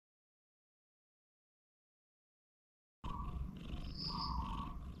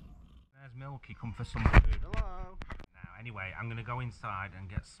Milky come for some food. Hello. Now, anyway, I'm going to go inside and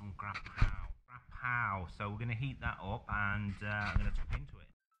get some Krapow. So we're going to heat that up and I'm going to tuck into it.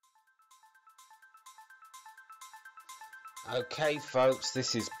 Okay folks,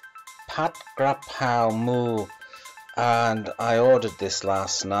 this is Krapow Moo, and I ordered this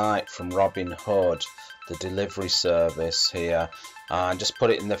last night from Robinhood, the delivery service here, and just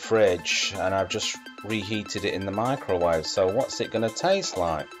put it in the fridge, and I've just reheated it in the microwave. So what's it going to taste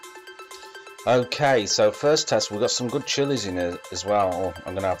like? Okay, so first test, we've got some good chilies in it as well. Oh,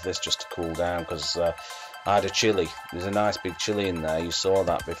 I'm going to have this just to cool down because I had a chili. There's a nice big chili in there, you saw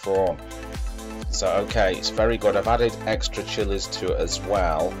that before. So okay, it's very good. I've added extra chilies to it as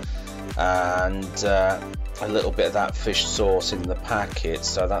well, and a little bit of that fish sauce in the packet,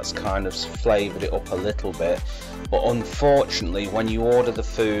 so that's kind of flavoured it up a little bit. But unfortunately, when you order the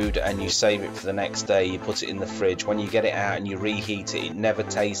food and you save it for the next day, you put it in the fridge, when you get it out and you reheat it, it never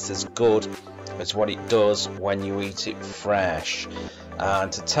tastes as good as what it does when you eat it fresh.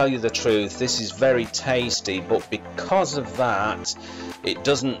 And to tell you the truth, this is very tasty, but because of that, it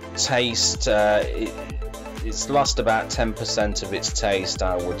doesn't taste, it's lost about 10% of its taste,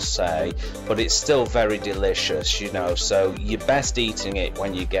 I would say, but it's still very delicious, you know, so you're best eating it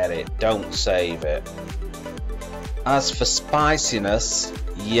when you get it, don't save it. As for spiciness,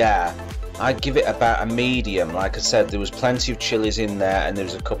 yeah, I'd give it about a medium. Like I said, there was plenty of chilies in there, and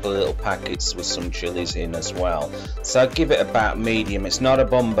there's a couple of little packets with some chilies in as well, so I'd give it about medium. It's not a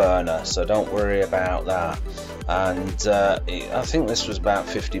bum burner, so don't worry about that. And I think this was about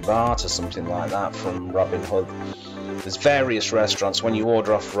 50 baht or something like that from Robinhood. There's various restaurants. When you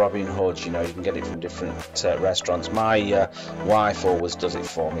order off Robinhood, you know, you can get it from different restaurants. My wife always does it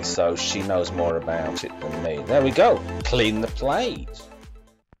for me, so she knows more about it than me. There we go, clean the plate.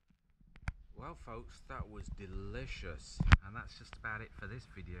 Well folks, that was delicious, and that's just about it for this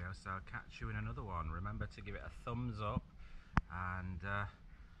video, so I'll catch you in another one. Remember to give it a thumbs up, and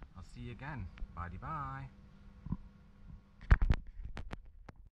I'll see you again. Bye bye.